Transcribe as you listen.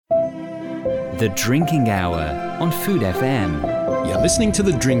The Drinking Hour on Food FM. You're listening to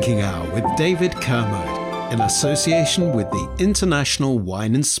The Drinking Hour with David Kermode in association with the International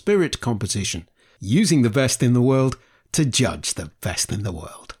Wine and Spirit Competition, using the best in the world to judge the best in the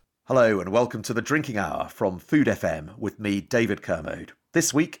world. Hello and welcome to The Drinking Hour from Food FM with me, David Kermode.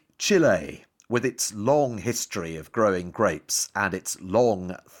 This week, Chile. With its long history of growing grapes and its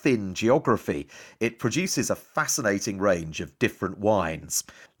long, thin geography, it produces a fascinating range of different wines.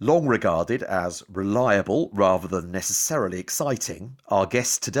 Long regarded as reliable rather than necessarily exciting, our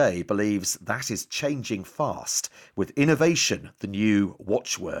guest today believes that is changing fast, with innovation the new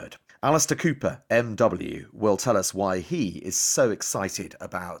watchword. Alistair Cooper, MW, will tell us why he is so excited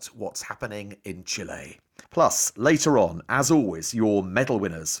about what's happening in Chile. Plus, later on, as always, your medal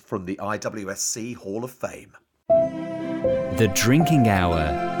winners from the IWSC Hall of Fame. The Drinking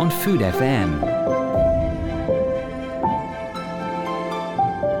Hour on Food FM.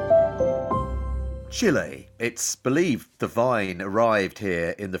 Chile. It's believed the vine arrived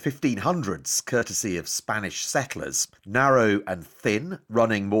here in the 1500s, courtesy of Spanish settlers. Narrow and thin,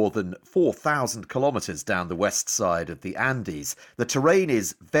 running more than 4,000 kilometres down the west side of the Andes. The terrain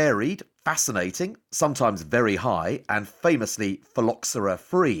is varied, fascinating, sometimes very high, and famously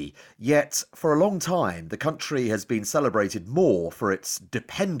phylloxera-free. Yet, for a long time, the country has been celebrated more for its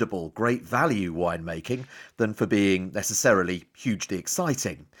dependable, great value winemaking than for being necessarily hugely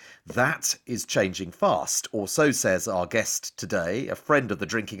exciting. That is changing fast, or so says our guest today, a friend of the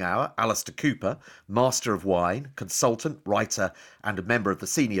Drinking Hour, Alistair Cooper, Master of Wine, consultant, writer, and a member of the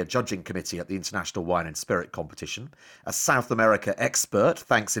Senior Judging Committee at the International Wine and Spirit Competition, a South America expert,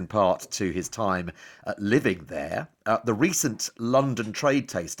 thanks in part to his time living there, the recent London trade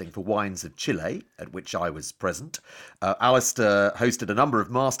tasting for wines of Chile, at which I was present. Alistair hosted a number of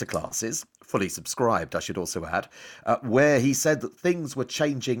masterclasses, fully subscribed, I should also add, where he said that things were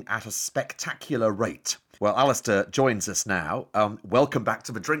changing at a spectacular rate. Well, Alistair joins us now. Welcome back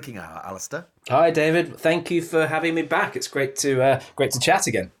to the Drinking Hour, Alistair. Hi, David. Thank you for having me back. It's great to chat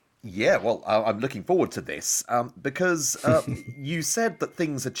again. Yeah, well, I'm looking forward to this because you said that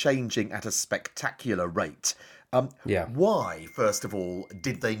things are changing at a spectacular rate. Why, first of all,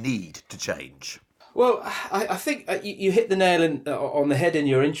 did they need to change? Well, I think you hit the nail on the head in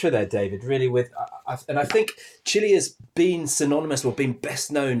your intro there, David, really and I think Chile has been synonymous or been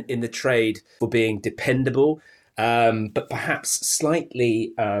best known in the trade for being dependable, but perhaps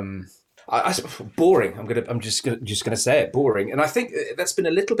slightly boring. I'm just gonna say it, boring. And I think that's been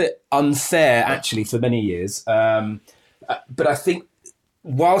a little bit unfair actually for many years. But I think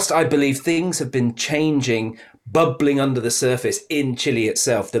whilst I believe things have been changing, bubbling under the surface in Chile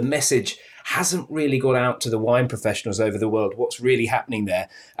itself, the message hasn't really got out to the wine professionals over the world, what's really happening there.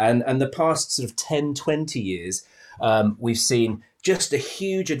 And the past sort of 10, 20 years, we've seen just a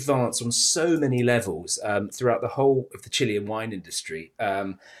huge advance on so many levels throughout the whole of the Chilean wine industry.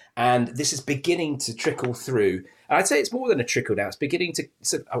 And this is beginning to trickle through. I'd say it's more than a trickle now. It's beginning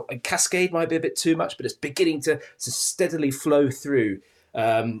to, a cascade might be a bit too much, but it's beginning to steadily flow through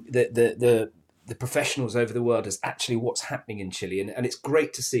the professionals over the world as actually what's happening in Chile. And it's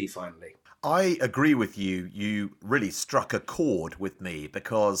great to see finally. I agree with you. You really struck a chord with me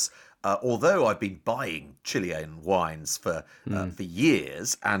because although I've been buying Chilean wines for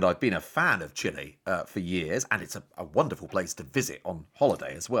years, and I've been a fan of Chile for years, and it's a wonderful place to visit on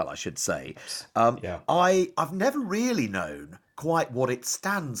holiday as well, I should say. I've never really known quite what it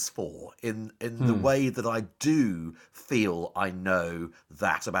stands for in the way that I do feel I know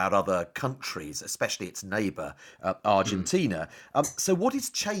that about other countries, especially its neighbour, Argentina. So what is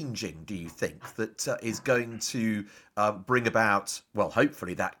changing, do you think, that is going to bring about, well,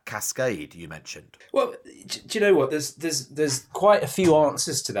 hopefully that cascade you mentioned? Well, do you know what? There's quite a few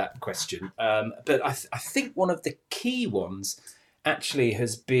answers to that question. But I think one of the key ones actually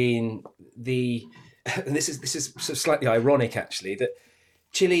has been and this is sort of slightly ironic actually, that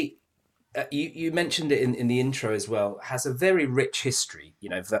Chile, you mentioned it in the intro as well, has a very rich history. You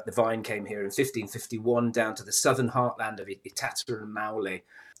know, that the vine came here in 1551 down to the southern heartland of Itata and Maule,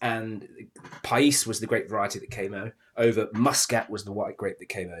 and Pais was the grape variety that came over. Muscat was the white grape that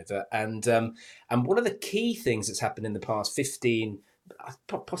came over. And one of the key things that's happened in the past 15,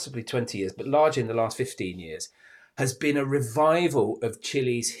 possibly 20 years, but largely in the last 15 years, has been a revival of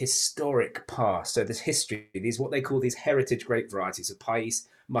Chile's historic past. So this history, what they call these heritage grape varieties of Pais,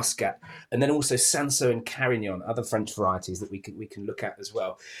 Muscat, and then also Sanso and Carignan, other French varieties that we can look at as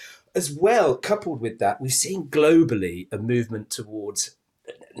well. As well, coupled with that, we've seen globally a movement towards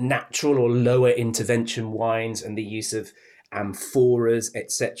natural or lower intervention wines and the use of amphoras,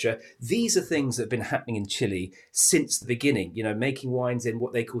 etc. These are things that have been happening in Chile since the beginning, you know, making wines in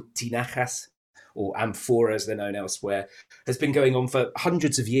what they call tinajas, or amphora as they're known elsewhere, has been going on for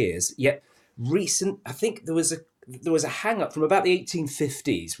hundreds of years. Yet I think there was a hang up from about the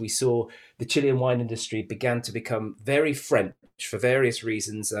 1850s. We saw the Chilean wine industry began to become very French for various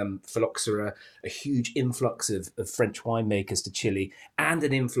reasons. Phylloxera, a huge influx of French winemakers to Chile, and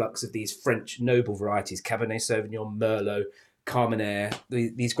an influx of these French noble varieties, Cabernet Sauvignon, Merlot, Carmenere,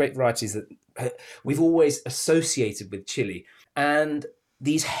 these great varieties that we've always associated with Chile. And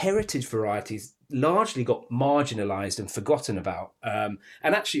these heritage varieties largely got marginalised and forgotten about. And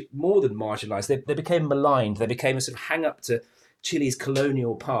actually, more than marginalised, they became maligned. They became a sort of hang-up to Chile's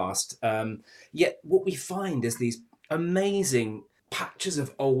colonial past. Yet what we find is these amazing patches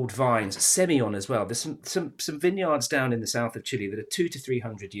of old vines, Semillon as well. There's some vineyards down in the south of Chile that are 200 to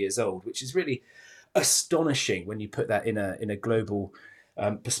 300 years old, which is really astonishing when you put that in a global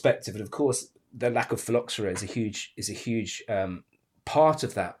perspective. And of course, the lack of phylloxera is a huge part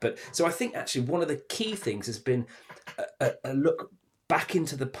of that. But so I think actually one of the key things has been a look back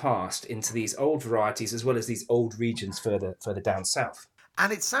into the past, into these old varieties, as well as these old regions further down south.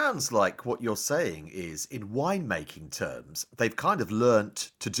 And it sounds like what you're saying is, in winemaking terms, they've kind of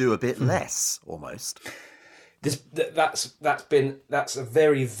learnt to do a bit less, almost. That's a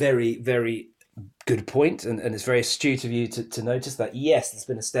very, very, very good point, and it's very astute of you to notice that. Yes, there's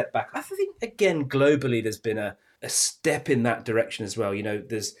been a step back. I think, again, globally, there's been a step in that direction as well.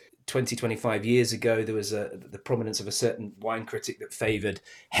 There's 25 years ago, there was the prominence of a certain wine critic that favoured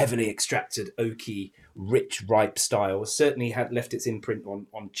heavily extracted, oaky, rich, ripe styles. Certainly had left its imprint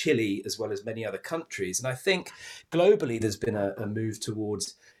on Chile as well as many other countries. And I think globally there's been a move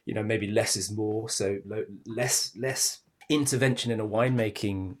towards, maybe less is more. So less intervention in a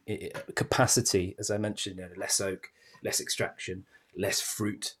winemaking capacity, as I mentioned, less oak, less extraction, less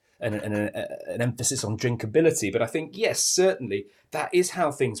fruit, and an emphasis on drinkability. But I think, yes, certainly that is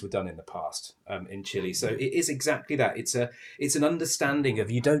how things were done in the past in Chile. So it is exactly that. It's an understanding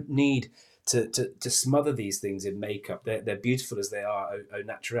of, you don't need to smother these things in makeup. They're beautiful as they are, au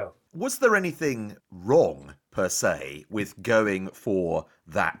naturel. Was there anything wrong, per se, with going for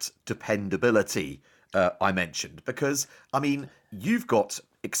that dependability I mentioned? Because, I mean, you've got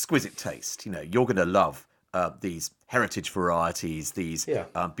exquisite taste. You're going to love these heritage varieties, these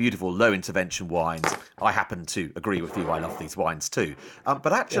beautiful low intervention wines. I happen to agree with you. I love these wines too.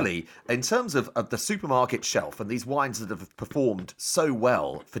 But actually, in terms of the supermarket shelf and these wines that have performed so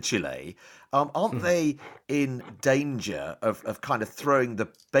well for Chile, aren't they in danger of kind of throwing the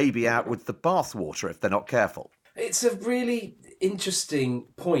baby out with the bathwater if they're not careful? It's a really interesting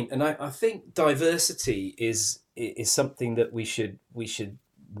point, and I think diversity is something that we should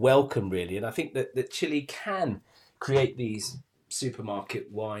welcome, really. And I think that Chile can create these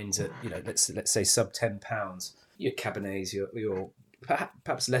supermarket wines at, let's say sub £10. Your Cabernets, your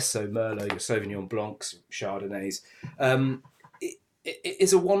perhaps less so Merlot, your Sauvignon Blancs, Chardonnays. It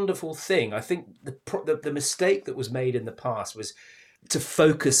is a wonderful thing. I think the mistake that was made in the past was to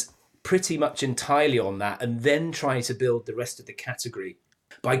focus pretty much entirely on that and then try to build the rest of the category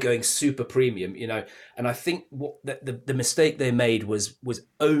by going super premium, and I think what the mistake they made was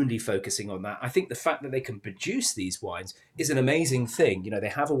only focusing on that. I think the fact that they can produce these wines is an amazing thing. They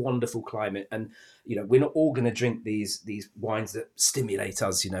have a wonderful climate, and we're not all going to drink these wines that stimulate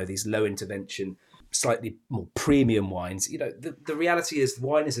us. These low intervention, slightly more premium wines. The reality is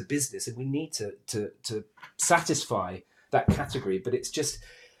wine is a business, and we need to satisfy that category. But it's just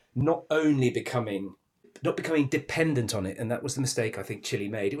not becoming dependent on it. And that was the mistake I think Chile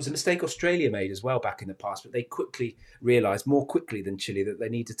made. It was a mistake Australia made as well back in the past, but they quickly realised, more quickly than Chile, that they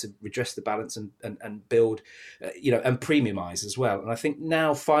needed to redress the balance and build, and premiumise as well. And I think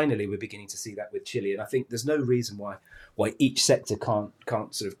now finally we're beginning to see that with Chile. And I think there's no reason why each sector can't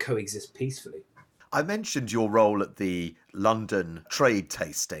sort of coexist peacefully. I mentioned your role at the London trade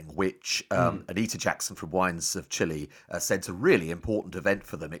tasting, which Anita Jackson from Wines of Chile said is a really important event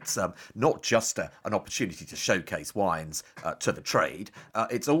for them. It's not just an opportunity to showcase wines to the trade.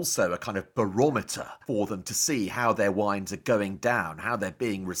 It's also a kind of barometer for them to see how their wines are going down, how they're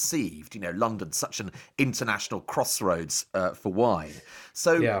being received. London's such an international crossroads for wine.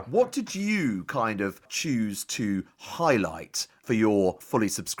 So what did you kind of choose to highlight for your fully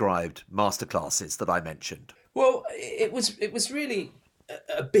subscribed masterclasses that I mentioned? Well, it was really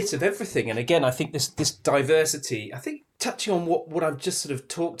a bit of everything. And again, I think this diversity, I think touching on what I've just sort of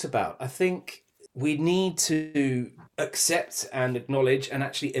talked about, I think we need to accept and acknowledge and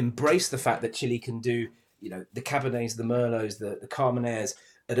actually embrace the fact that Chile can do, the Cabernets, the Merlots, the Carmenères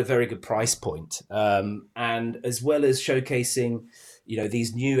at a very good price point. And as well as showcasing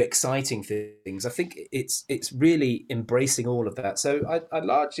these new exciting things. I think it's really embracing all of that. So I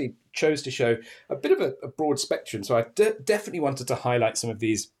largely chose to show a bit of a broad spectrum. So I definitely wanted to highlight some of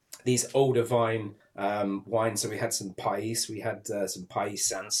these older vine wines. So we had some Pais, we had some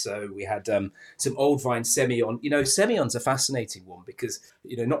Pais Sanso, we had some old vine Semillon. Semillon's a fascinating one because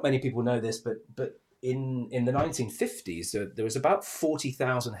not many people know this, but in the 1950s there was about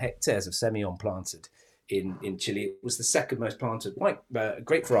 40,000 hectares of Semillon planted in Chile. It was the second most planted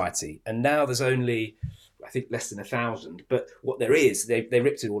grape variety, and now there's only, I think, less than 1,000. But what there is, they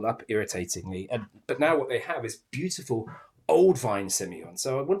ripped it all up irritatingly, but now what they have is beautiful old vine Semillon.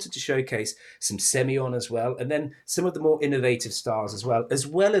 So I wanted to showcase some Semillon as well, and then some of the more innovative styles as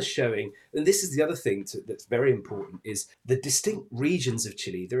well as showing, and this is the other thing that's very important, is the distinct regions of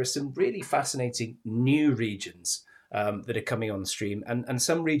Chile. There are some really fascinating new regions that are coming on stream, and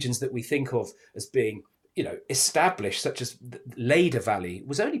some regions that we think of as being established, such as Lleida Valley,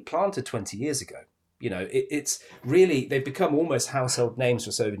 was only planted 20 years ago. It's really, they've become almost household names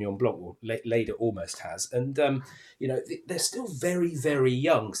for Sauvignon Blanc, or Lleida almost has. And, they're still very, very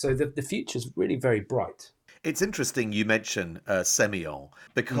young. So the future's really very bright. It's interesting you mention Semillon,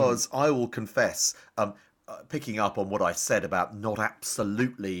 because I will confess, picking up on what I said about not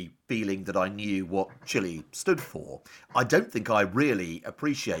absolutely feeling that I knew what Chile stood for, I don't think I really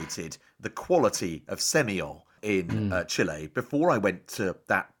appreciated the quality of Semillon in Chile before I went to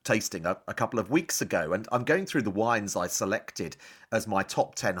that tasting a couple of weeks ago. And I'm going through the wines I selected as my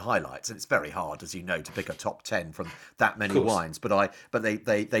top 10 highlights, and it's very hard, as you know, to pick a top 10 from that many wines, but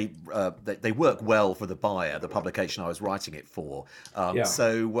they work well for the buyer, the publication I was writing it for.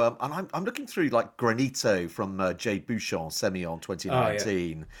 So and I'm looking through like Granito from J. Bouchon Semillon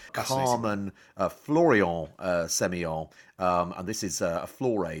 2019, Carmen Florian Semillon, and this is a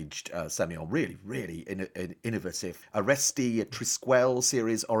floor-aged Semillon, really, really innovative. Aresti Trisquel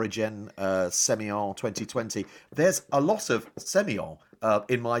Series Origin Semillon 2020. There's a lot of Semillon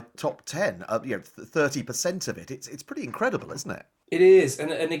in my top 10. 30% of it. It's pretty incredible, isn't it? It is,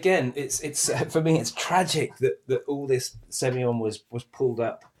 and again, it's for me, it's tragic that all this Semillon was pulled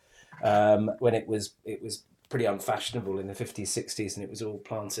up when it was pretty unfashionable in the 50s, 60s, and it was all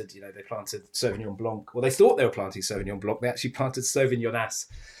planted. They planted Sauvignon Blanc. Well, they thought they were planting Sauvignon Blanc. They actually planted Sauvignonas.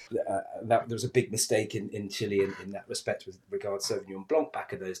 That there was a big mistake in Chile in that respect with regard to Sauvignon Blanc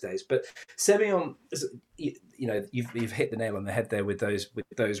back in those days. But Semillon, you've hit the nail on the head there with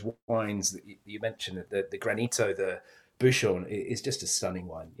those wines that you mentioned. The Granito, the Bouchon is just a stunning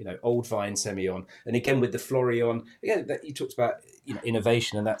wine. Old vine Semillon, and again with the Florian. Again, that you talked about,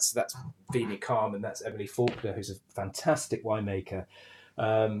 innovation, and that's Vini Carmen, and that's Emily Faulkner, who's a fantastic winemaker.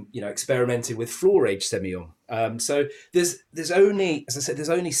 Experimenting with floor-aged Semillon. So there's only, as I said, there's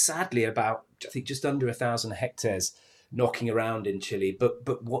only sadly about, I think, just under 1,000 hectares knocking around in Chile.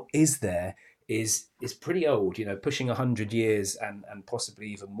 But what is there is pretty old, pushing 100 years and possibly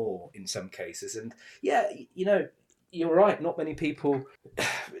even more in some cases. And you're right, not many people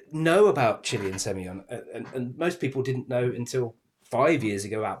know about Chilean Semillon, and most people didn't know until 5 years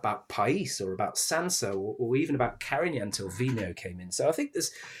ago about Pais or about Sanso or even about Carignan until Vino came in. So I think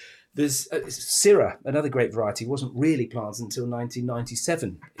there's Syrah, another grape variety, wasn't really planted until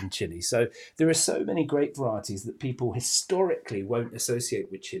 1997 in Chile. So there are so many grape varieties that people historically won't associate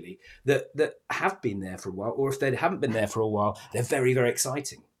with Chile that have been there for a while, or if they haven't been there for a while, they're very, very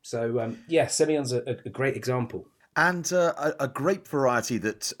exciting. So Semillon's a great example. And a grape variety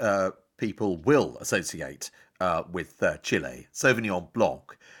that people will associate with Chile, Sauvignon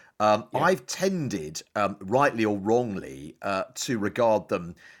Blanc. I've tended, rightly or wrongly, to regard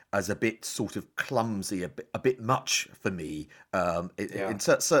them as a bit sort of clumsy, a bit much for me,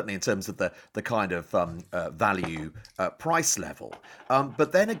 certainly in terms of the kind of value price level.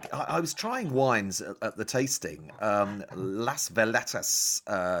 But then I was trying wines at the tasting. Las Veletas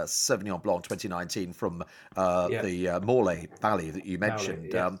Sauvignon Blanc 2019 from the Morlaix Valley that you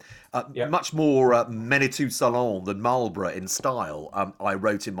mentioned. Much more Manitou Salon than Marlborough in style, I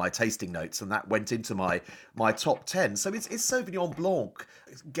wrote in my tasting notes, and that went into my top 10. So is Sauvignon Blanc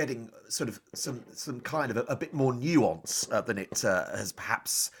getting sort of some kind of a bit more nuance than it has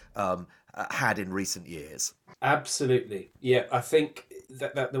perhaps had in recent years? Absolutely. Yeah, I think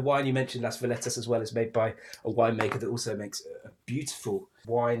that the wine you mentioned, Las Veletas, as well, is made by a winemaker that also makes a beautiful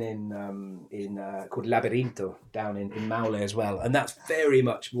wine in called Labirinto down in Maule as well, and that's very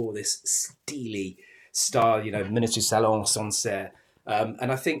much more this steely style, Miniature Salon Sancerre.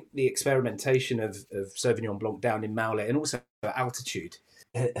 And I think the experimentation of Sauvignon Blanc down in Maule and also altitude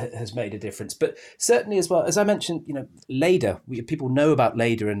has made a difference. But certainly, as well, as I mentioned, Lleida, people know about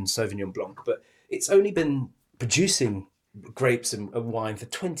Lleida and Sauvignon Blanc, but it's only been producing grapes and wine for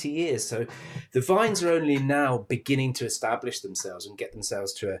 20 years. So the vines are only now beginning to establish themselves and get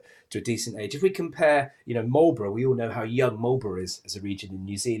themselves to a decent age. If we compare, Marlborough, we all know how young Marlborough is as a region in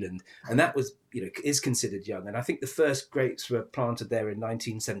New Zealand, and that was, is considered young. And I think the first grapes were planted there in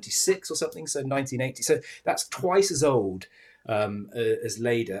 1976 or something, so 1980. So that's twice as old as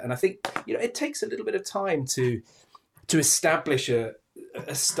Leda. And I think, it takes a little bit of time to establish a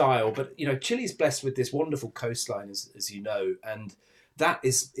style, but Chile's blessed with this wonderful coastline, as you know, and that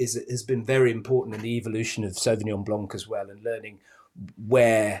has been very important in the evolution of Sauvignon Blanc as well, and learning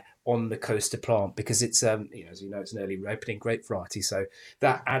where on the coast to plant, because it's as you know, it's an early ripening grape variety, so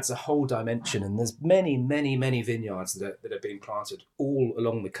that adds a whole dimension. And there's many vineyards that are being planted all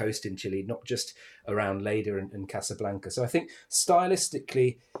along the coast in Chile, not just around Leda and Casablanca. So I think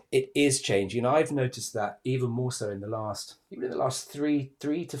stylistically it is changing. I've noticed that even more so in the last 3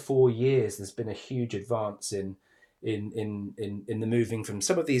 to 4 years. There's been a huge advance in the moving from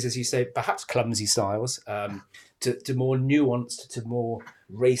some of these, as you say, perhaps clumsy styles, to more nuanced, to more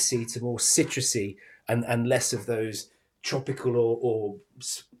racy, to more citrusy, and less of those tropical or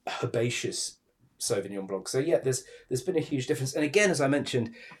herbaceous Sauvignon Blanc. So yeah, there's been a huge difference. And again, as I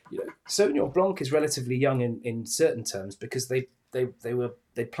mentioned, Sauvignon Blanc is relatively young in certain terms, because they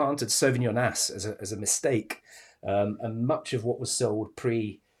planted Sauvignonas as a mistake, and much of what was sold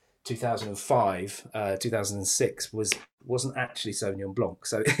pre 2005, 2006 wasn't actually Sauvignon Blanc.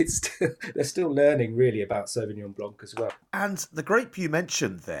 So they're still learning really about Sauvignon Blanc as well. And the grape you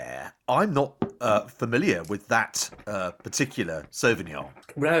mentioned there, I'm not familiar with that particular Sauvignon.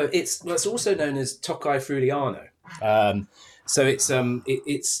 No, it's also known as Tokai Friuliano. So it's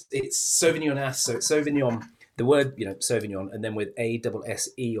Sauvignonas. So it's Sauvignon, the word Sauvignon, and then with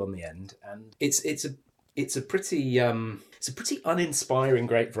ASSE on the end, and it's a pretty uninspiring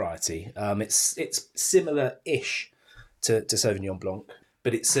grape variety. It's similar-ish to Sauvignon Blanc,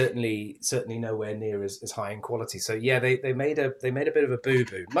 but it's certainly nowhere near as high in quality. So yeah, they made a bit of a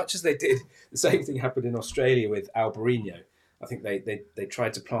boo-boo, much as they did. The same thing happened in Australia with Albarino. I think they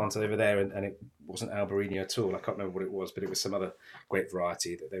tried to plant over there, and it wasn't Albarino at all. I can't remember what it was, but it was some other grape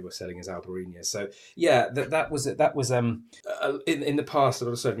variety that they were selling as Albarino. So yeah, that was in the past, a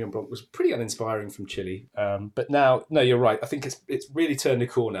lot of Sauvignon Blanc was pretty uninspiring from Chile. But now, no, you're right. I think it's really turned a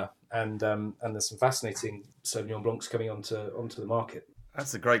corner, and there's some fascinating Sauvignon Blancs coming onto the market.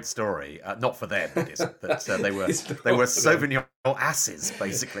 That's a great story. Not for them, it is. But they were Sauvignon asses,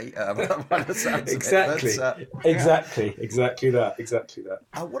 basically. Exactly. Exactly that.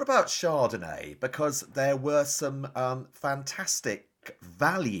 What about Chardonnay? Because there were some fantastic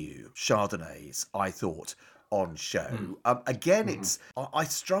value Chardonnays, I thought, on show. Again, I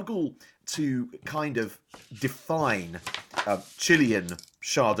struggle to kind of define Chilean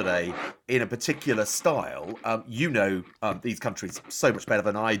Chardonnay in a particular style. These countries so much better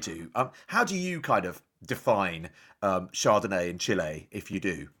than I do. How do you kind of define Chardonnay in Chile, if you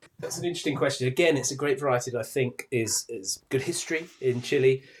do? That's an interesting question. Again, it's a great variety that I think is good history in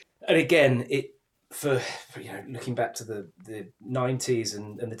Chile. And again, for looking back to the 90s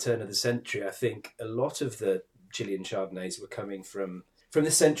and the turn of the century, I think a lot of the Chilean Chardonnays were coming from the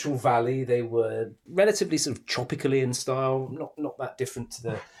Central Valley. They were relatively sort of tropically in style, not that different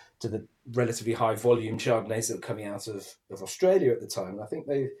to the relatively high volume Chardonnays that were coming out of Australia at the time. And I think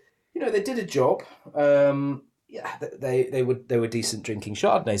they did a job. They were decent drinking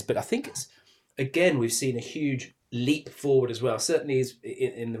Chardonnays, but I think we've seen a huge leap forward as well, certainly is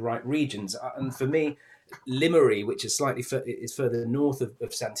in the right regions. And for me, Limeri, which is slightly further north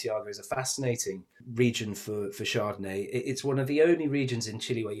of Santiago, is a fascinating region for Chardonnay. It's one of the only regions in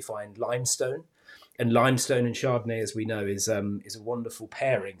Chile where you find limestone, and limestone and Chardonnay, as we know, is a wonderful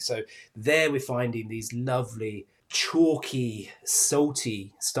pairing. So there we're finding these lovely chalky,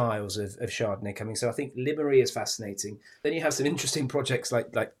 salty styles of Chardonnay coming. So I think Limeri is fascinating. Then you have some interesting projects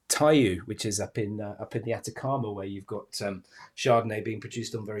like Tayu, which is up in the Atacama, where you've got Chardonnay being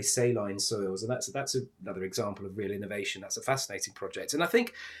produced on very saline soils, and that's another example of real innovation. That's a fascinating project. And I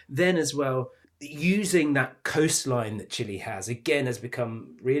think then as well, using that coastline that Chile has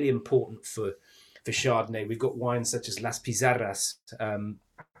become really important for Chardonnay. We've got wines such as Las Pizarras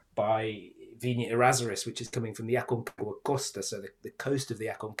by Viña Errázuriz, which is coming from the Aconcagua Costa, so the coast of the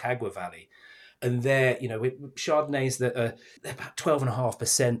Aconcagua Valley. And there, with Chardonnays that they're about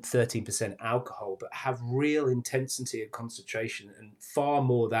 12.5%, 13% alcohol, but have real intensity and concentration, and far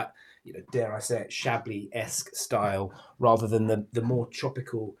more that, dare I say it, Chablis-esque style, rather than the more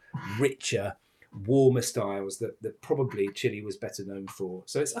tropical, richer, warmer styles that probably Chile was better known for.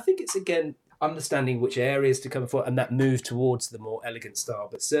 So I think it's again understanding which areas to come for, and that move towards the more elegant style.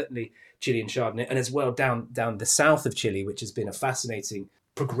 But certainly Chilean Chardonnay, and as well down the south of Chile, which has been a fascinating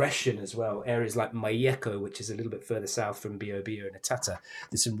progression as well. Areas like Malleco, which is a little bit further south from Biobío and Etata.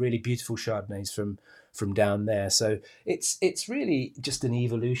 There's some really beautiful Chardonnays from down there. So it's really just an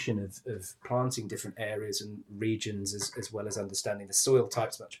evolution of planting different areas and regions, as well as understanding the soil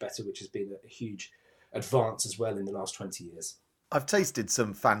types much better, which has been a huge advance as well in the last 20 years. I've tasted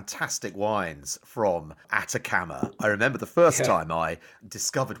some fantastic wines from Atacama. I remember the first time I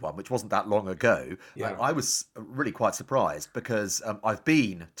discovered one, which wasn't that long ago. I was really quite surprised because I've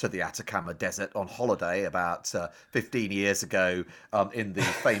been to the Atacama Desert on holiday about 15 years ago in the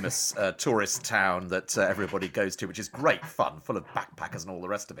famous tourist town that everybody goes to, which is great fun, full of backpackers and all the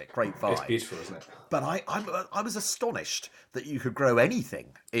rest of it. Great vibe. It's beautiful, isn't it? But I was astonished that you could grow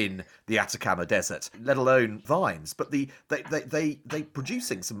anything in the Atacama Desert, let alone vines. But they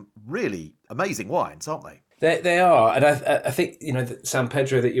producing some really amazing wines, aren't they? They are, and I think San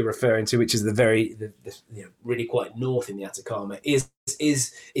Pedro that you're referring to, which is the really quite north in the Atacama, is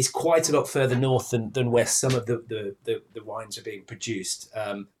quite a lot further north than where some of the wines are being produced,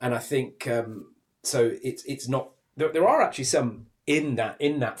 and I think so. It's not. There are actually some in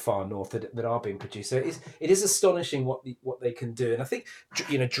that far north that are being produced. So it is astonishing what they can do, and I think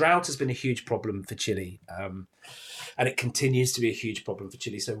drought has been a huge problem for Chile. And it continues to be a huge problem for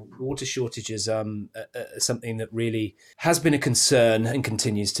Chile. So water shortages are something that really has been a concern and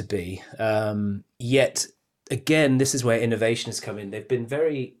continues to be. Yet again, this is where innovation has come in. They've been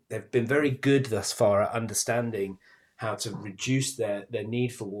very good thus far at understanding how to reduce their need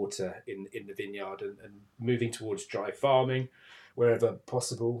for water in the vineyard and moving towards dry farming wherever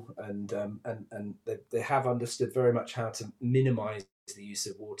possible. And they have understood very much how to minimise the use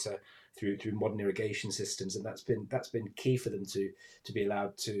of water through modern irrigation systems, and that's been key for them to be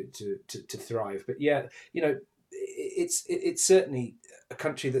allowed to thrive. But it's certainly a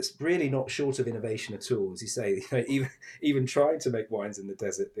country that's really not short of innovation at all. As you say, even trying to make wines in the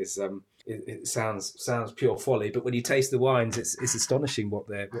desert is it sounds pure folly. But when you taste the wines, it's astonishing what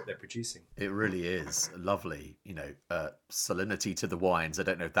they're producing. It really is lovely. Salinity to the wines. I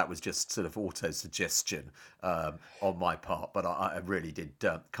don't know if that was just sort of auto suggestion on my part, but I really did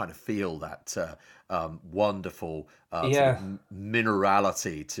kind of feel that wonderful sort of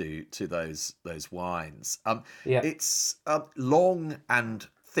minerality to those wines. It's long and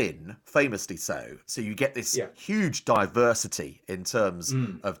thin, famously so. So you get this huge diversity in terms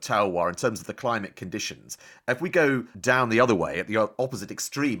of terroir, in terms of the climate conditions. If we go down the other way, at the opposite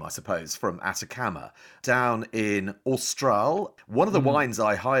extreme, I suppose, from Atacama, down in Austral, one of the wines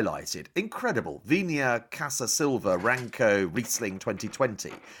I highlighted, incredible, Viña Casa Silva Ranco Riesling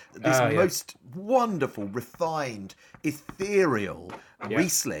 2020. This most wonderful, refined, ethereal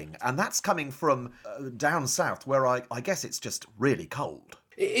Riesling. And that's coming from down south, where I guess it's just really cold.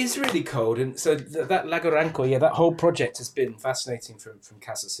 It is really cold, and so that Lagoranco, that whole project has been fascinating from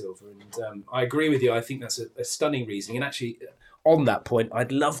Casa Silva, and I agree with you. I think that's a stunning Riesling, and actually, on that point,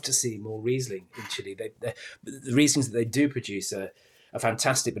 I'd love to see more Riesling in Chile. The Rieslings that they do produce are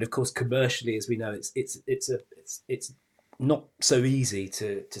fantastic, but of course, commercially, as we know, it's not so easy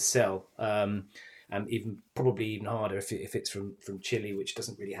to sell, and probably even harder if it's from Chile, which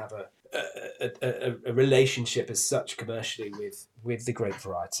doesn't really have a relationship as such commercially with the grape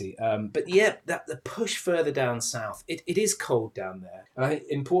variety. But that the push further down south, it is cold down there. And I think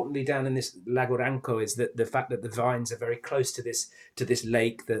importantly down in this Lagoranco is that the fact that the vines are very close to this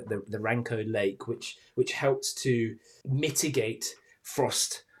lake, the Ranco Lake, which helps to mitigate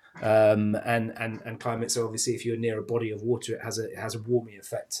frost and climate. So obviously, if you're near a body of water, it has a warming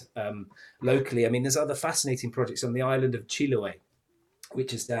effect locally. I mean, there's other fascinating projects on the island of Chiloé,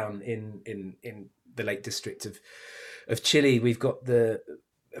 which is down in the Lake District of Chile. We've got a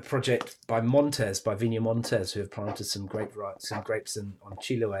project by Viña Montes, who have planted some grapes on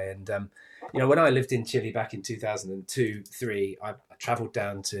Chiloé. And when I lived in Chile back in 2002-3, I travelled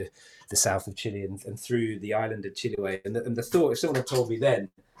down to the south of Chile and through the island of Chiloé. And the thought, if someone had told me then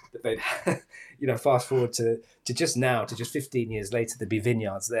that they'd, fast forward to just now, to just 15 years later, there'd be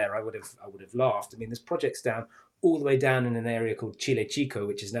vineyards there, I would have laughed. I mean, there's projects down all the way down in an area called Chile Chico,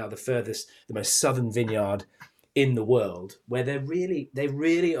 which is now the most southern vineyard in the world, where they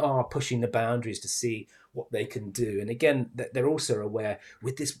really are pushing the boundaries to see what they can do. And again, they're also aware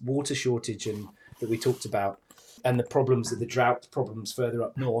with this water shortage that we talked about, and the problems of the drought problems further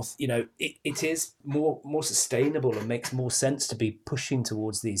up north, it is more sustainable and makes more sense to be pushing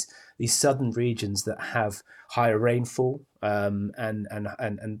towards these southern regions that have higher rainfall,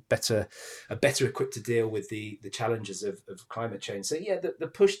 and better equipped to deal with the challenges of climate change. So yeah, the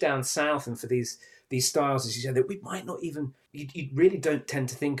push down south and for these styles, as you said, that we might not even you really don't tend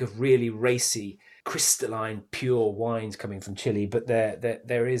to think of really racy, crystalline, pure wines coming from Chile, but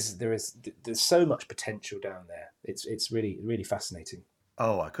there's so much potential down there. It's really fascinating.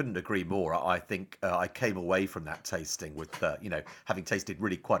 Oh, I couldn't agree more. I think I came away from that tasting with, having tasted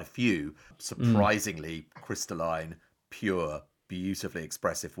really quite a few surprisingly crystalline, pure, beautifully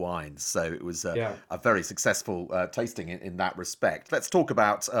expressive wines. So it was a very successful tasting in that respect. Let's talk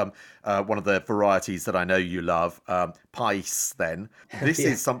about one of the varieties that I know you love, Pais, then. This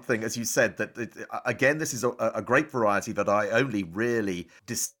is something, as you said, again, this is a great variety that I only really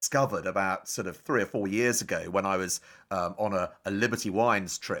discovered about sort of 3 or 4 years ago when I was on a Liberty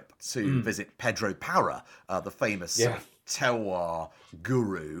Wines trip to visit Pedro Parra, the famous terroir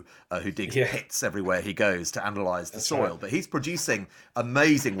guru who digs pits everywhere he goes to analyse the soil. Right. But he's producing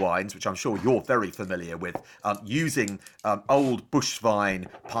amazing wines, which I'm sure you're very familiar with, using old bush vine,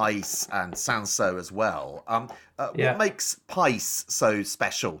 Pais and Sanso as well. What makes Pais so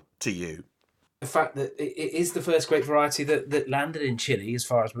special to you? The fact that it is the first grape variety that landed in Chile, as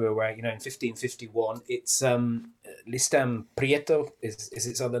far as we're aware, in 1551. It's Listam Prieto is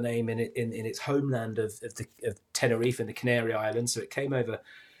its other name in its homeland of Tenerife in the Canary Islands. So it came over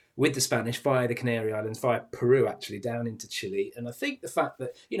with the Spanish via the Canary Islands, via Peru, actually, down into Chile. And I think the fact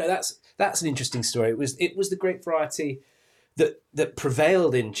that, that's an interesting story. It was the grape variety that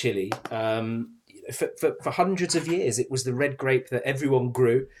prevailed in Chile for hundreds of years. It was the red grape that everyone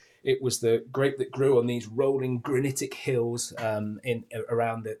grew. It was the grape that grew on these rolling granitic hills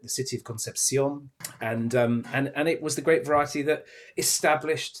around the city of Concepcion, and it was the grape variety that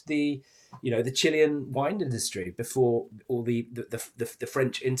established the Chilean wine industry before all the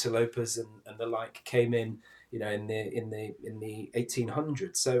French interlopers and the like came in, in the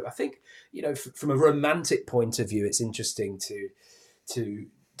 1800s. So I think, from a romantic point of view, it's interesting to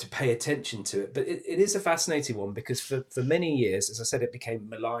pay attention to it, but it is a fascinating one because for many years, as I said, it became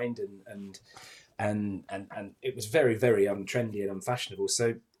maligned and it was very, very untrendy and unfashionable.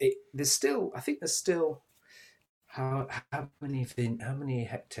 So there's still how many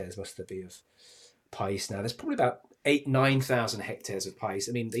hectares must there be of Pais now? There's probably about 9,000 hectares of Pais.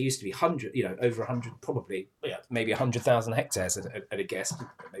 I mean, there used to be over 100, probably maybe 100,000 hectares at a guess,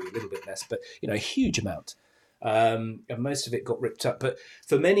 maybe a little bit less, but a huge amount. And most of it got ripped up, but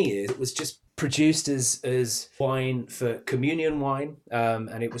for many years it was just produced as wine for communion wine,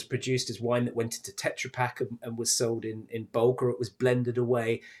 and it was produced as wine that went into Tetra Pak and was sold in bulk, or it was blended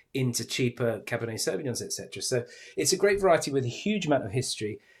away into cheaper Cabernet Sauvignons, etc. So it's a great variety with a huge amount of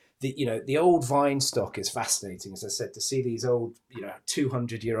history. The old vine stock is fascinating, as I said. To see these old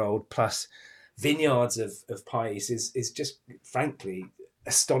 200-year-old plus vineyards of Pais is just frankly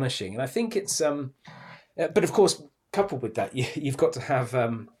astonishing, and I think it's but of course, coupled with that, you've got to have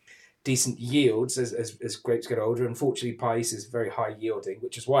decent yields as grapes get older. Unfortunately, Pais is very high yielding,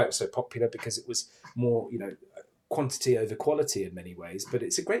 which is why it was so popular, because it was more, quantity over quality in many ways. But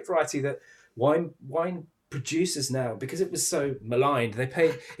it's a great variety that wine producers now, because it was so maligned,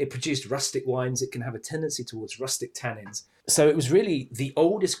 it produced rustic wines. It can have a tendency towards rustic tannins. So it was really the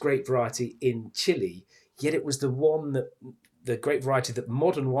oldest grape variety in Chile, yet it was the grape variety that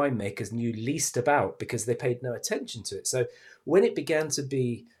modern winemakers knew least about because they paid no attention to it. So when it began to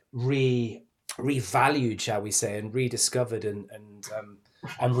be revalued, shall we say, and rediscovered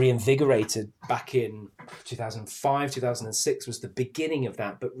and reinvigorated back in 2005, 2006 was the beginning of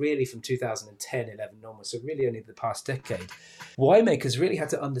that, but really from 2010, 11 onwards, so really only the past decade, winemakers really had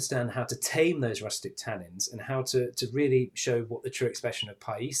to understand how to tame those rustic tannins and how to really show what the true expression of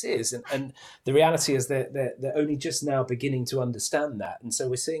Pais is. And the reality is they're only just now beginning to understand that. And so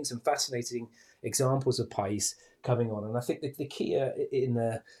we're seeing some fascinating examples of Pais coming on. And I think the key in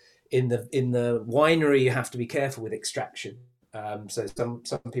the winery, you have to be careful with extraction. So some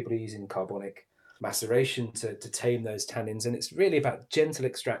people are using carbonic maceration to tame those tannins, and it's really about gentle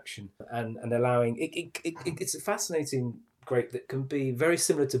extraction and allowing it's a fascinating grape that can be very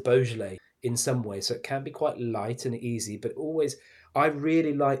similar to Beaujolais in some ways. So it can be quite light and easy, but always I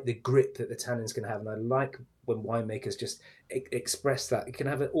really like the grip that the tannins can have, and I like when winemakers just express that. It can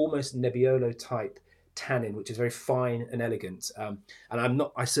have an almost Nebbiolo type tannin, which is very fine and elegant. And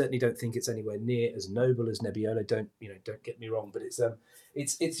I certainly don't think it's anywhere near as noble as Nebbiolo. Don't get me wrong, but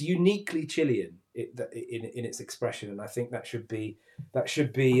it's uniquely Chilean in its expression, and I think that should be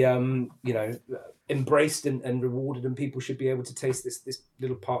embraced and rewarded, and people should be able to taste this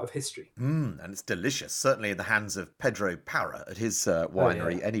little part of history. And it's delicious, certainly in the hands of Pedro Parra at his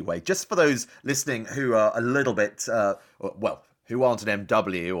winery. Anyway, just for those listening who are a little bit who aren't an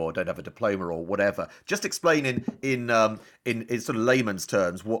MW or don't have a diploma or whatever, just explain in sort of layman's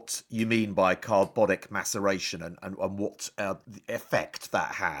terms what you mean by carbonic maceration and what the effect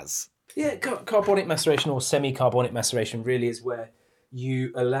that has. Yeah, carbonic maceration or semi-carbonic maceration really is where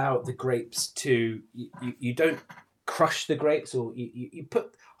you allow the grapes to, you don't crush the grapes, or you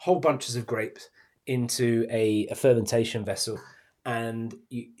put whole bunches of grapes into a fermentation vessel, and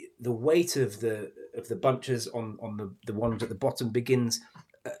the weight of the bunches on the ones at the bottom begins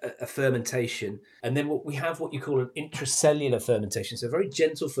a fermentation, and then what you call an intracellular fermentation, so a very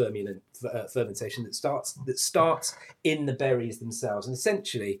gentle fermentation that starts in the berries themselves. And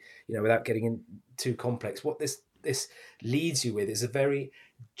essentially, without getting in too complex, what this leads you with is a very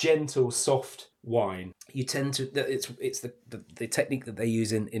gentle, soft wine. You tend to, it's the technique that they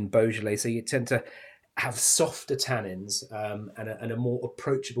use in Beaujolais, so you tend to have softer tannins and a more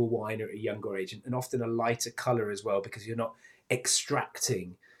approachable wine at a younger age, and often a lighter colour as well, because you're not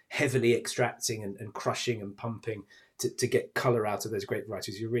heavily extracting and crushing and pumping to get colour out of those grape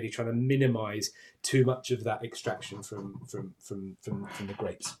varieties. You're really trying to minimise too much of that extraction from the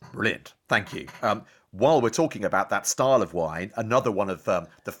grapes. Brilliant, thank you. While we're talking about that style of wine, another one of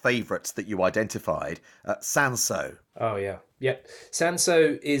the favourites that you identified, Sanso. Oh yeah.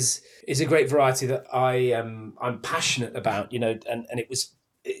 Sanso is a great variety that I'm passionate about, and it was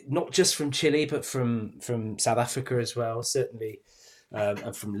not just from Chile, but from South Africa as well, certainly,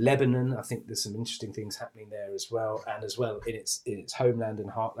 and from Lebanon. I think there's some interesting things happening there as well, and as well in its homeland and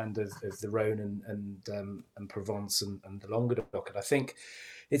heartland of the Rhone and Provence and the Languedoc. And I think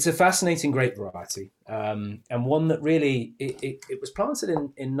it's a fascinating grape variety, and one that really it was planted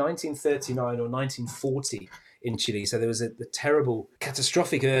in 1939 or 1940 in Chile. So there was a terrible,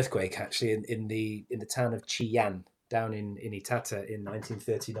 catastrophic earthquake actually in the town of Chillán down in Itata in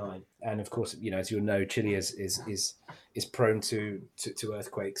 1939. And of course, as you'll know, Chile is prone to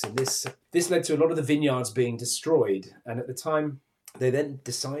earthquakes, and this led to a lot of the vineyards being destroyed. And at the time, they then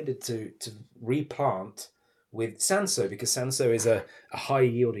decided to replant with Sanso, because Sanso is a high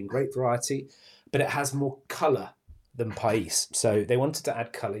yielding grape variety, but it has more colour than Pais. So they wanted to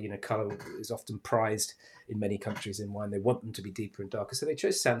add colour. Colour is often prized in many countries in wine. They want them to be deeper and darker. So they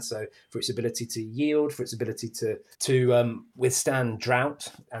chose Sanso for its ability to yield, for its ability to withstand drought,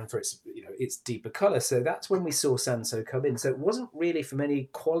 and for its deeper colour. So that's when we saw Sanso come in. So it wasn't really from any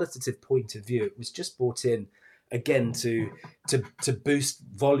qualitative point of view. It was just brought in again to boost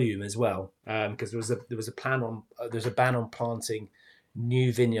volume as well, because there was a ban on planting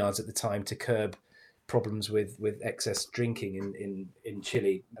new vineyards at the time to curb problems with excess drinking in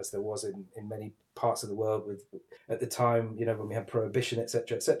Chile, as there was in many parts of the world at the time, when we had prohibition,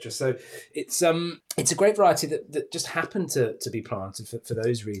 etc. So it's a great variety that just happened to be planted for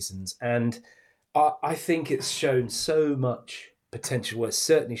those reasons, and I think it's shown so much potential. Well, it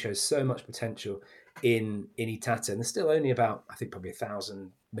certainly shows so much potential in Itata, and there's still only about, I think, probably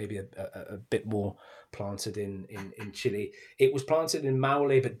 1,000, maybe a bit more planted in Chile. It was planted in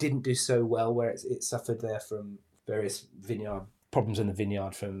Maule, but didn't do so well, where it suffered there from various vineyard problems in the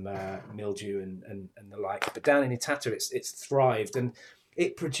vineyard from mildew and the like. But down in Itata, it's thrived, and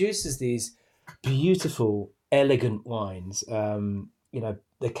it produces these beautiful, elegant wines.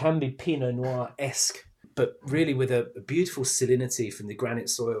 They can be Pinot Noir-esque, but really with a beautiful salinity from the granite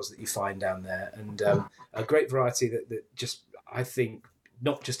soils that you find down there, and a great variety that just, I think,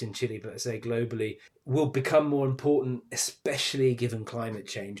 not just in Chile, but I say globally, will become more important, especially given climate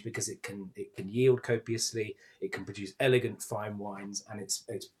change, because it can yield copiously, it can produce elegant, fine wines, and it's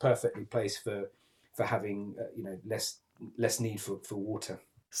perfectly placed for having less need for water.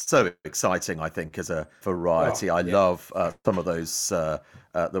 So exciting, I think, as a variety. I love some of those,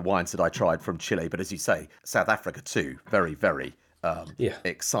 the wines that I tried from Chile, but as you say, South Africa too, very, very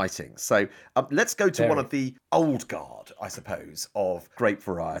exciting. So let's go to one of the old guard, I suppose, of grape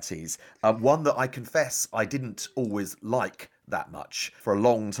varieties. One that I confess I didn't always like that much for a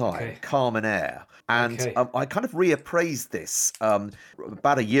long time, Carmenere. And I kind of reappraised this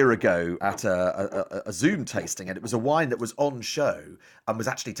about a year ago at a Zoom tasting, and it was a wine that was on show and was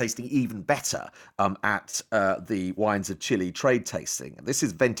actually tasting even better at the Wines of Chile trade tasting. This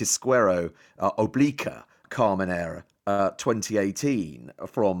is Ventisquero Oblique Carmenere 2018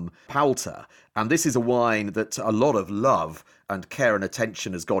 from Palta. And this is a wine that a lot of love and care and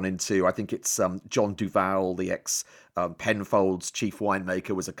attention has gone into. I think it's John Duval, the ex Penfolds chief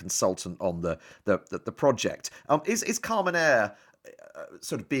winemaker, was a consultant on the project. Is Carmenere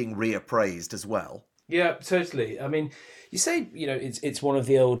sort of being reappraised as well? Yeah, totally. I mean, you say, it's one of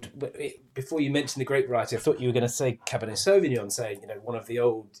the old, before you mentioned the grape variety, I thought you were going to say Cabernet Sauvignon, saying, one of the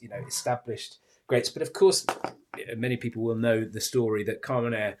old, established grapes. But of course, many people will know the story that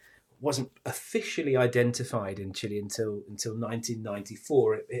Carmenere wasn't officially identified in Chile until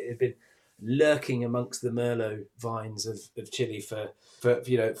 1994. It had been lurking amongst the Merlot vines of Chile for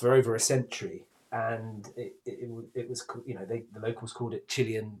over a century. And it was, the locals called it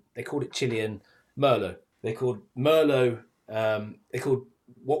Chilean. They called it Chilean Merlot. They called Merlot. They called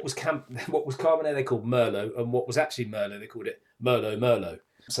what was Carmenere. They called Merlot, and what was actually Merlot, they called it Merlot.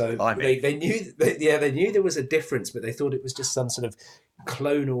 So they knew they knew there was a difference, but they thought it was just some sort of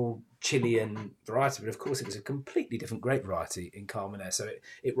clonal Chilean variety. But of course, it was a completely different grape variety in Carmenere. So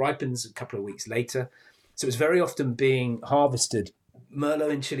it ripens a couple of weeks later. So it's very often being harvested.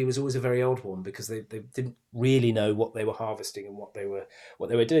 Merlot in Chile was always a very old one because they didn't really know what they were harvesting and what they were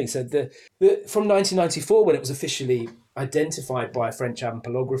doing. So from 1994, when it was officially identified by a French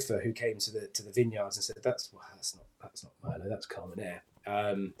ampelographer who came to the vineyards and said, that's not Merlot, that's Carmenere.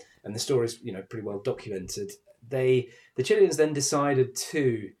 And the story is pretty well documented. The Chileans then decided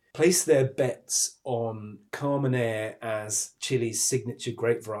to place their bets on Carmenere as Chile's signature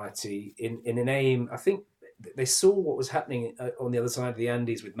grape variety in an aim, I think. They saw what was happening on the other side of the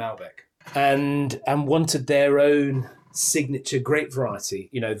Andes with Malbec, and wanted their own signature grape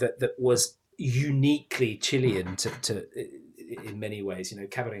variety, that was uniquely Chilean to in many ways.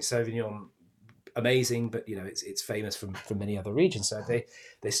 Cabernet Sauvignon, amazing, but it's famous from many other regions. So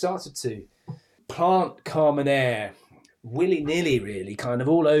they started to plant Carmenere willy-nilly, really, kind of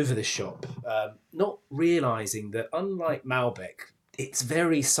all over the shop, not realizing that unlike Malbec, it's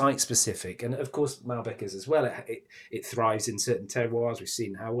very site-specific, and of course Malbec is as well. It thrives in certain terroirs. We've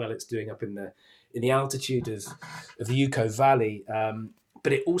seen how well it's doing up in the altitude of the Uco Valley,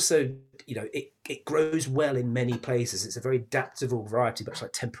 but it also it grows well in many places. It's a very adaptable variety, much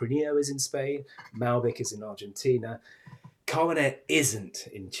like Tempranillo is in Spain, Malbec is in Argentina. Carmenere isn't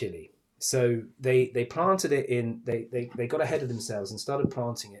in Chile. So they planted it they got ahead of themselves and started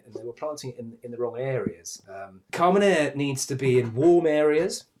planting it, and they were planting it in the wrong areas. Carmenere needs to be in warm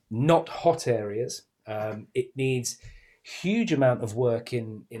areas, not hot areas. It needs huge amount of work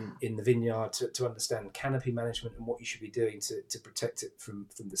in the vineyard to understand canopy management and what you should be doing to protect it from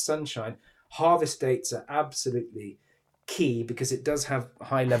the sunshine. Harvest dates are absolutely key because it does have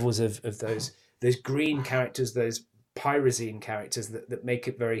high levels of those green characters, those pyrazine characters that make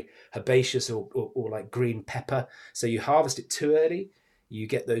it very herbaceous or like green pepper. So you harvest it too early, you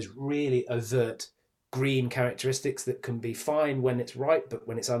get those really overt green characteristics that can be fine when it's ripe, but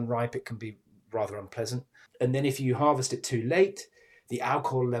when it's unripe, it can be rather unpleasant. And then if you harvest it too late, the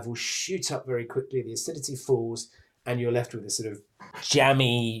alcohol levels shoot up very quickly, the acidity falls, and you're left with a sort of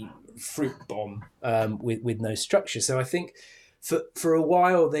jammy fruit bomb with no structure. So I think for a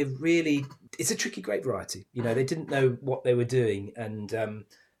while it's a tricky grape variety. They didn't know what they were doing, and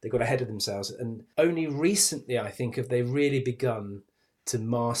they got ahead of themselves. And only recently, I think, have they really begun to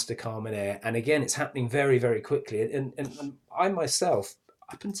master Carmenere. And again, it's happening very, very quickly. And I myself,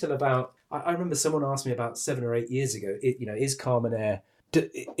 up until I remember someone asked me about 7 or 8 years ago, is Carmenere,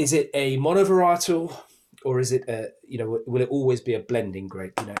 is it a monovarietal, or is it will it always be a blending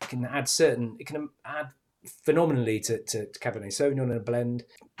grape? It can add phenomenally to Cabernet Sauvignon in a blend,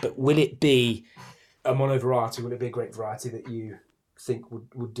 but will it be a monovarietal? Will it be a grape variety that you think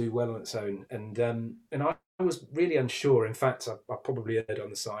would do well on its own? And I was really unsure. In fact, I probably erred on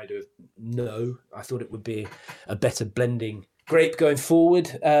the side of no. I thought it would be a better blending grape going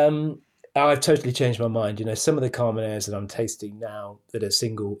forward. I've totally changed my mind. Some of the Carmeneres that I'm tasting now that are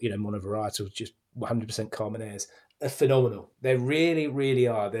single, monovarietal, just 100% Carmeneres, are phenomenal. They really, really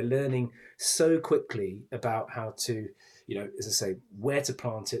are. They're learning so quickly about how to, as I say, where to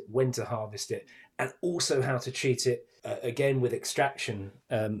plant it, when to harvest it, and also how to treat it. Again, with extraction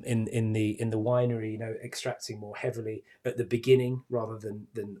in the winery, extracting more heavily at the beginning rather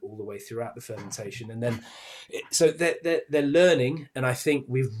than all the way throughout the fermentation, and then so they're learning. And I think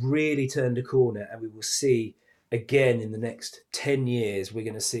we've really turned a corner, and we will see again in the next 10 years. We're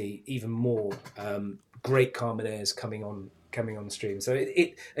going to see even more great Carmeneres coming on stream. So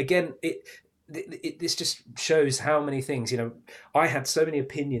this just shows how many things. I had so many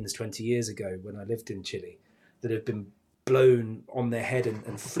opinions 20 years ago when I lived in Chile that have been blown on their head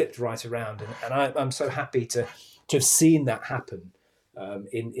and flipped right around. And I'm so happy to have seen that happen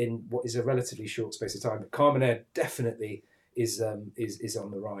in what is a relatively short space of time. But Carmenere definitely is on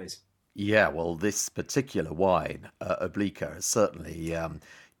the rise. Yeah, well, this particular wine, Oblique, has certainly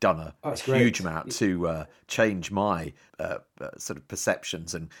done a It's huge great. amount to change my sort of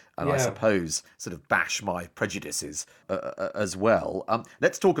perceptions and I Yeah. suppose sort of bash my prejudices as well.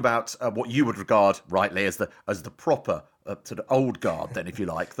 Let's talk about what you would regard rightly as the proper sort of old guard, then, if you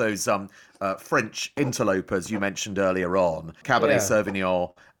like, those French interlopers you mentioned earlier on, Cabernet Yeah.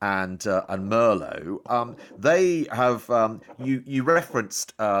 Sauvignon and Merlot. They have you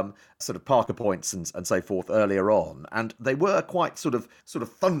referenced sort of Parker points and so forth earlier on, and they were quite sort of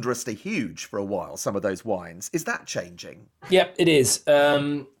thunderously huge for a while. Some of those wines, is that changing? Yep, it is.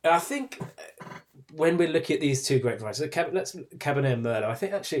 I think when we're looking at these two great varieties, so let's Cabernet and Merlot. I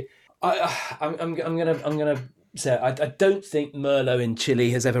think actually, I'm gonna say I don't think Merlot in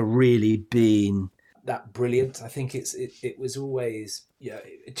Chile has ever really been that brilliant. I think it was always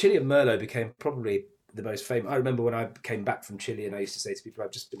Chile and Merlot became probably the most famous. I remember when I came back from Chile and I used to say to people,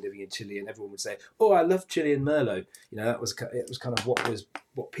 I've just been living in Chile, and everyone would say, "Oh, I love Chile and Merlot." That was kind of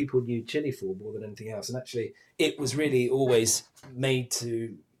what people knew Chile for more than anything else. And actually, it was really always made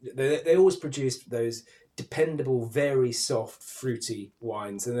to. They always produced those dependable, very soft, fruity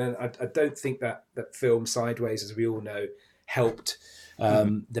wines. And then I don't think that film Sideways, as we all know, helped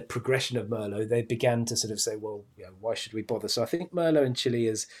the progression of Merlot. They began to sort of say, well, why should we bother? So I think Merlot in Chile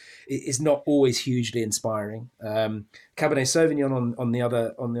is not always hugely inspiring. Cabernet Sauvignon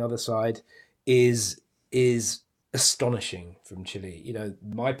on the other side is astonishing from Chile.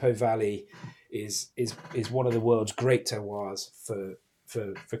 Maipo Valley is one of the world's great terroirs for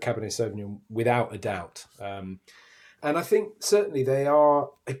Cabernet Sauvignon, without a doubt. And I think certainly they are,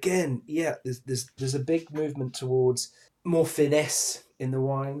 again, there's a big movement towards more finesse in the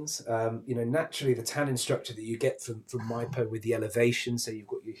wines. Naturally the tannin structure that you get from Maipo with the elevation, so you've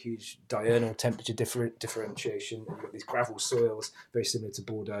got your huge diurnal temperature differentiation, and you've got these gravel soils, very similar to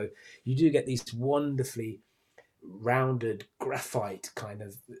Bordeaux. You do get these wonderfully rounded graphite kind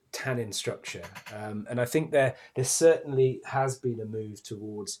of tannin structure. And I think there certainly has been a move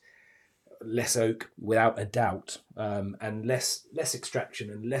towards less oak, without a doubt, and less extraction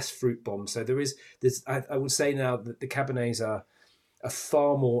and less fruit bomb. So I would say now that the Cabernets are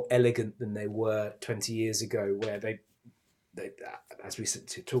far more elegant than they were 20 years ago, where they as we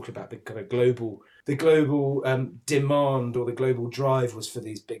talked about, the kind of global demand or the global drive was for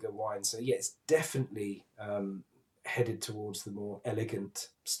these bigger wines. So yeah, it's definitely headed towards the more elegant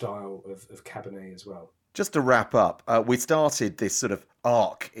style of Cabernet as well. Just to wrap up, we started this sort of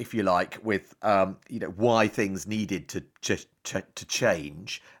arc, if you like, with why things needed to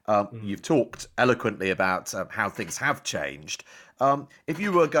change. You've talked eloquently about how things have changed. If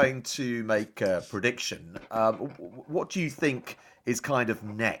you were going to make a prediction, what do you think is kind of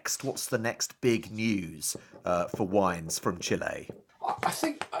next? What's the next big news for wines from Chile? I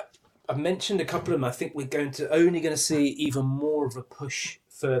think I mentioned a couple of them. I think we're only going to see even more of a push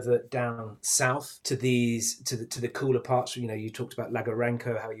further down south to the cooler parts. You talked about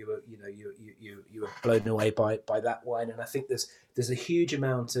Lagoranco, how you were blown away by that wine, and I think there's a huge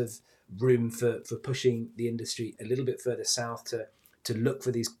amount of room for pushing the industry a little bit further south to look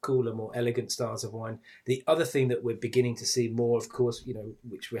for these cooler, more elegant styles of wine. The other thing that we're beginning to see more, of course,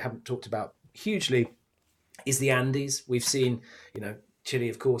 which we haven't talked about hugely, is the Andes. We've seen, Chile,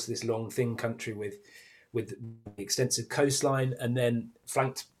 of course, this long, thin country with extensive coastline, and then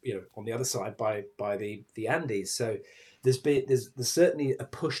flanked, on the other side by the Andes. So there's certainly a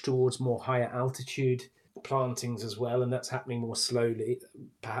push towards more higher altitude plantings as well, and that's happening more slowly,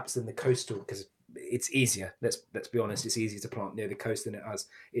 perhaps, than the coastal, because it's easier. Let's be honest, it's easier to plant near the coast than it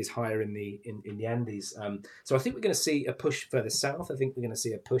is higher in the Andes. So I think we're going to see a push further south. I think we're going to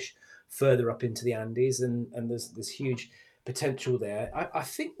see a push further up into the Andes, and there's huge potential there. I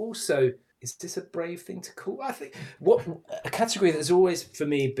think also, is this a brave thing to call? I think what a category that's always for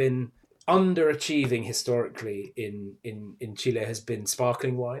me been underachieving historically in Chile has been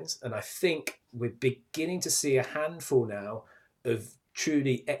sparkling wines, and I think we're beginning to see a handful now of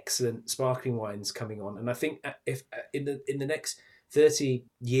truly excellent sparkling wines coming on. And I think if in the next 30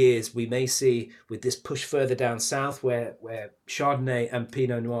 years we may see, with this push further down south where Chardonnay and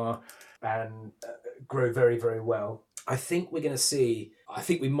Pinot Noir and grow very, very well, I think we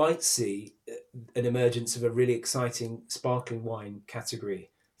might see an emergence of a really exciting sparkling wine category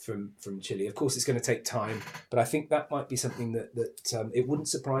from Chile. Of course, it's going to take time, but I think that might be something that it wouldn't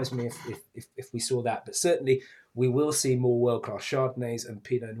surprise me if we saw that. But certainly we will see more world-class Chardonnays and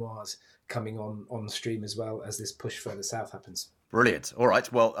Pinot Noirs coming on stream as well as this push further south happens. Brilliant. All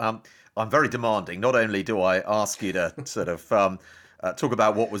right. Well, I'm very demanding. Not only do I ask you to sort of talk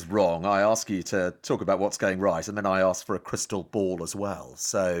about what was wrong, I ask you to talk about what's going right, and then I ask for a crystal ball as well.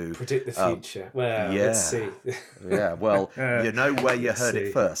 So predict the future. Well, yeah, let's see. Yeah. Well, you know where you heard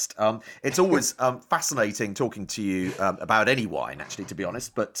it first. It's always fascinating talking to you about any wine, actually, to be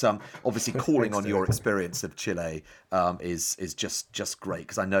honest. But obviously, calling on your experience of Chile is just great,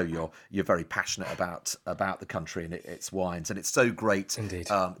 because I know you're very passionate about the country and its wines, and it's so great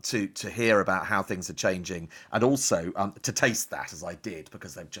to hear about how things are changing, and also to taste that, as I did,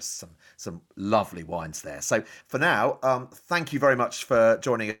 because they've just some lovely wines there. So for now, thank you very much for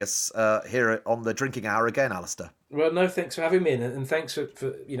joining us here on the Drinking Hour again, Alistair. Well, no, thanks for having me, and thanks for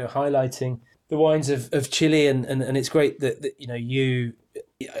highlighting the wines of Chile, and it's great that you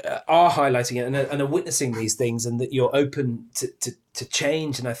are highlighting it and are witnessing these things, and that you're open to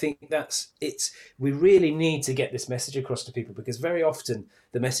change. And I think we really need to get this message across to people, because very often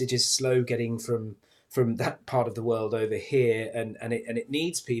the message is slow getting from that part of the world over here, and it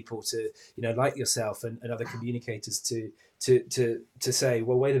needs people to, like yourself and other communicators to say,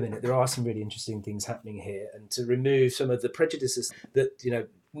 well, wait a minute, there are some really interesting things happening here, and to remove some of the prejudices that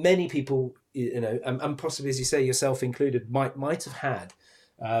many people, and possibly, as you say, yourself included, might have had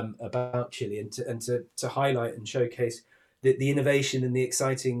about Chile, and to highlight and showcase the innovation and the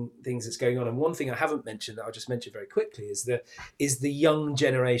exciting things that's going on. And one thing I haven't mentioned that I'll just mention very quickly is the young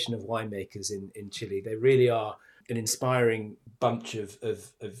generation of winemakers in Chile. They really are an inspiring bunch of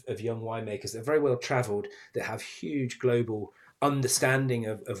young winemakers. They're very well travelled, that have huge global understanding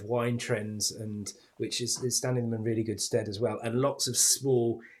of wine trends, and which is standing them in really good stead as well. And lots of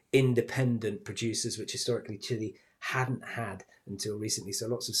small independent producers, which historically Chile hadn't had until recently. So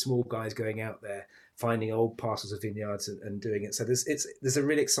lots of small guys going out there, finding old parcels of vineyards and doing it. So there's a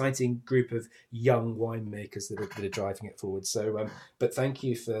really exciting group of young winemakers that are driving it forward. So, but thank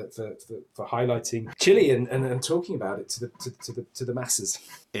you for highlighting Chile and talking about it to the masses.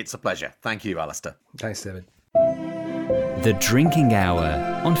 It's a pleasure. Thank you, Alistair. Thanks, David. The Drinking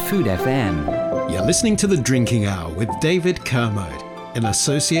Hour on Food FM. You're listening to The Drinking Hour with David Kermode, in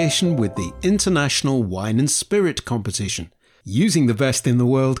association with the International Wine and Spirit Competition, using the best in the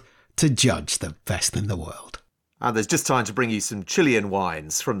world to judge the best in the world. And there's just time to bring you some Chilean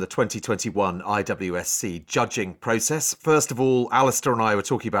wines from the 2021 IWSC judging process. First of all, Alistair and I were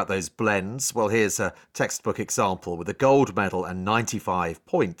talking about those blends. Well, here's a textbook example with a gold medal and 95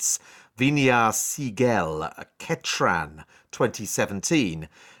 points. Viña Sigel Quetran 2017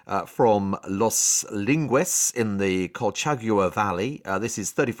 from Los Lingües in the Colchagua Valley. This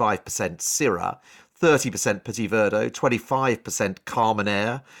is 35% Syrah, 30% Petit Verdot, 25%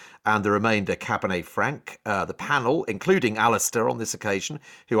 Carmenere, and the remainder Cabernet Franc. The panel, including Alistair on this occasion,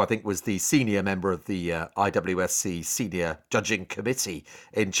 who I think was the senior member of the IWSC Senior Judging Committee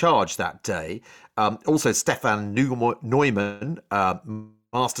in charge that day. Also Stefan Neumann,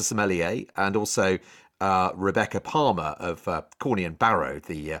 Master Sommelier, and also Rebecca Palmer of Corney and Barrow,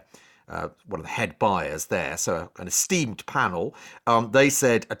 one of the head buyers there. So an esteemed panel. They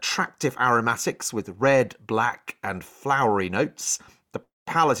said attractive aromatics with red, black and flowery notes. The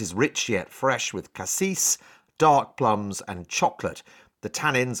palate is rich yet fresh with cassis, dark plums and chocolate. The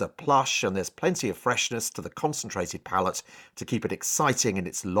tannins are plush and there's plenty of freshness to the concentrated palate to keep it exciting in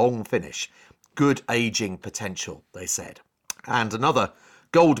its long finish. Good aging potential, they said. And another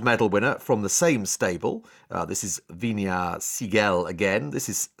gold medal winner from the same stable. This is Viña Sigel again. This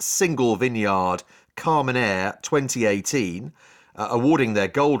is Single Vineyard Carmenere 2018, awarding their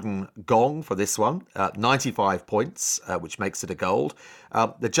golden gong for this one, 95 points, which makes it a gold.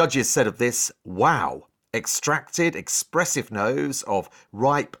 The judges said of this, wow, extracted, expressive nose of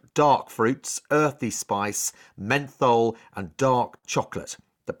ripe, dark fruits, earthy spice, menthol and dark chocolate.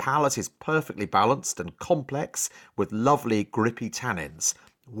 The palate is perfectly balanced and complex with lovely grippy tannins,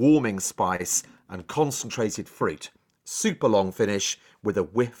 warming spice and concentrated fruit. Super long finish with a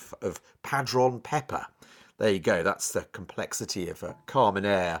whiff of padron pepper. There you go, that's the complexity of a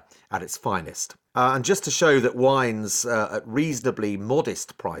Carmenere at its finest. And just to show that wines at reasonably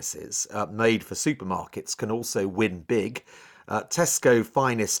modest prices made for supermarkets can also win big, Tesco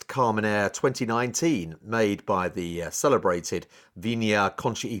Finest Carmenere 2019, made by the celebrated Viña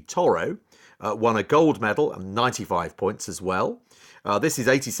Concha y Toro, won a gold medal and 95 points as well. This is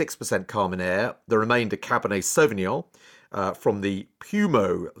 86% Carmenere, the remainder Cabernet Sauvignon from the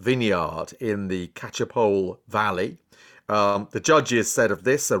Pumo vineyard in the Cachapole Valley. The judges said of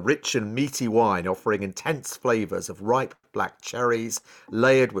this, a rich and meaty wine offering intense flavours of ripe black cherries,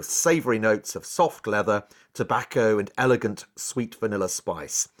 layered with savoury notes of soft leather, tobacco and elegant sweet vanilla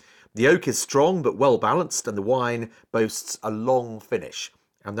spice. The oak is strong but well balanced, and the wine boasts a long finish.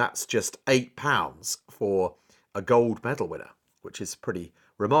 And that's just £8 for a gold medal winner, which is pretty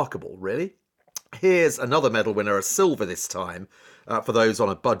remarkable, really. Here's another medal winner, a silver this time, for those on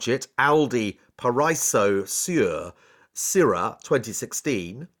a budget. Aldi Paraiso Sur Syrah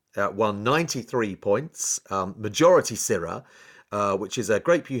 2016 won 93 points. Majority Syrah, which is a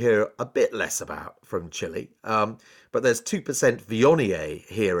grape you hear a bit less about from Chile. But there's 2% Viognier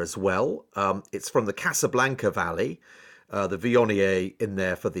here as well. It's from the Casablanca Valley. The Viognier in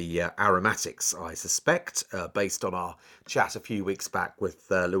there for the aromatics, I suspect, based on our chat a few weeks back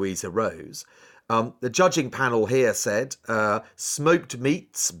with Louisa Rose. The judging panel here said, smoked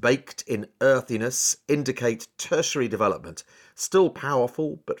meats baked in earthiness indicate tertiary development, still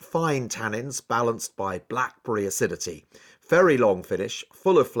powerful but fine tannins balanced by blackberry acidity. Very long finish,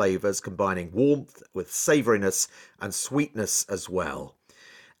 full of flavours combining warmth with savouriness and sweetness as well.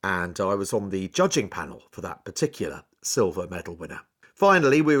 And I was on the judging panel for that particular silver medal winner.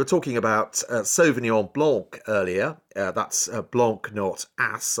 Finally, we were talking about Sauvignon Blanc earlier. That's Blanc, not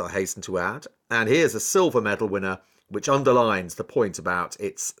As, I hasten to add. And here's a silver medal winner, which underlines the point about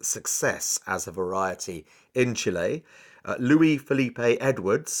its success as a variety in Chile. Louis Felipe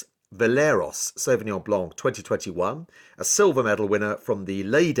Edwards, Veleros Sauvignon Blanc 2021, a silver medal winner from the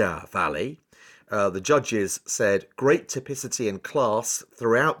Lleida Valley. The judges said great typicity and class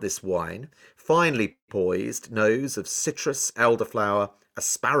throughout this wine, finely poised nose of citrus, elderflower,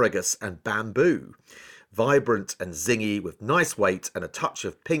 asparagus and bamboo, vibrant and zingy with nice weight and a touch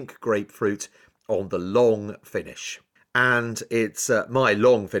of pink grapefruit on the long finish. And it's my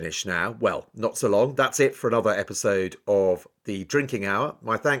long finish now. Well, not so long. That's it for another episode of The Drinking Hour.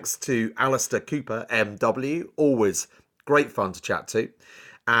 My thanks to Alistair Cooper, MW. Always great fun to chat to.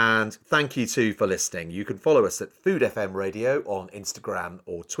 And thank you too for listening. You can follow us at Food FM Radio on Instagram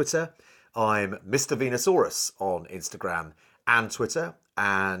or Twitter. I'm Mr. Venusaurus on Instagram and Twitter.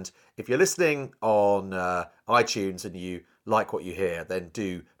 And if you're listening on iTunes and you like what you hear, then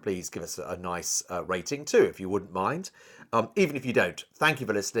do please give us a nice rating too, if you wouldn't mind. Even if you don't, thank you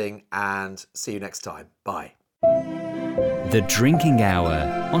for listening and see you next time. Bye. The Drinking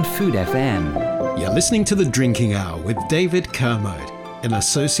Hour on Food FM. You're listening to The Drinking Hour with David Kermode in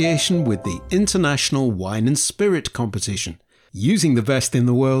association with the International Wine and Spirit Competition, using the best in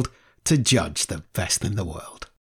the world to judge the best in the world.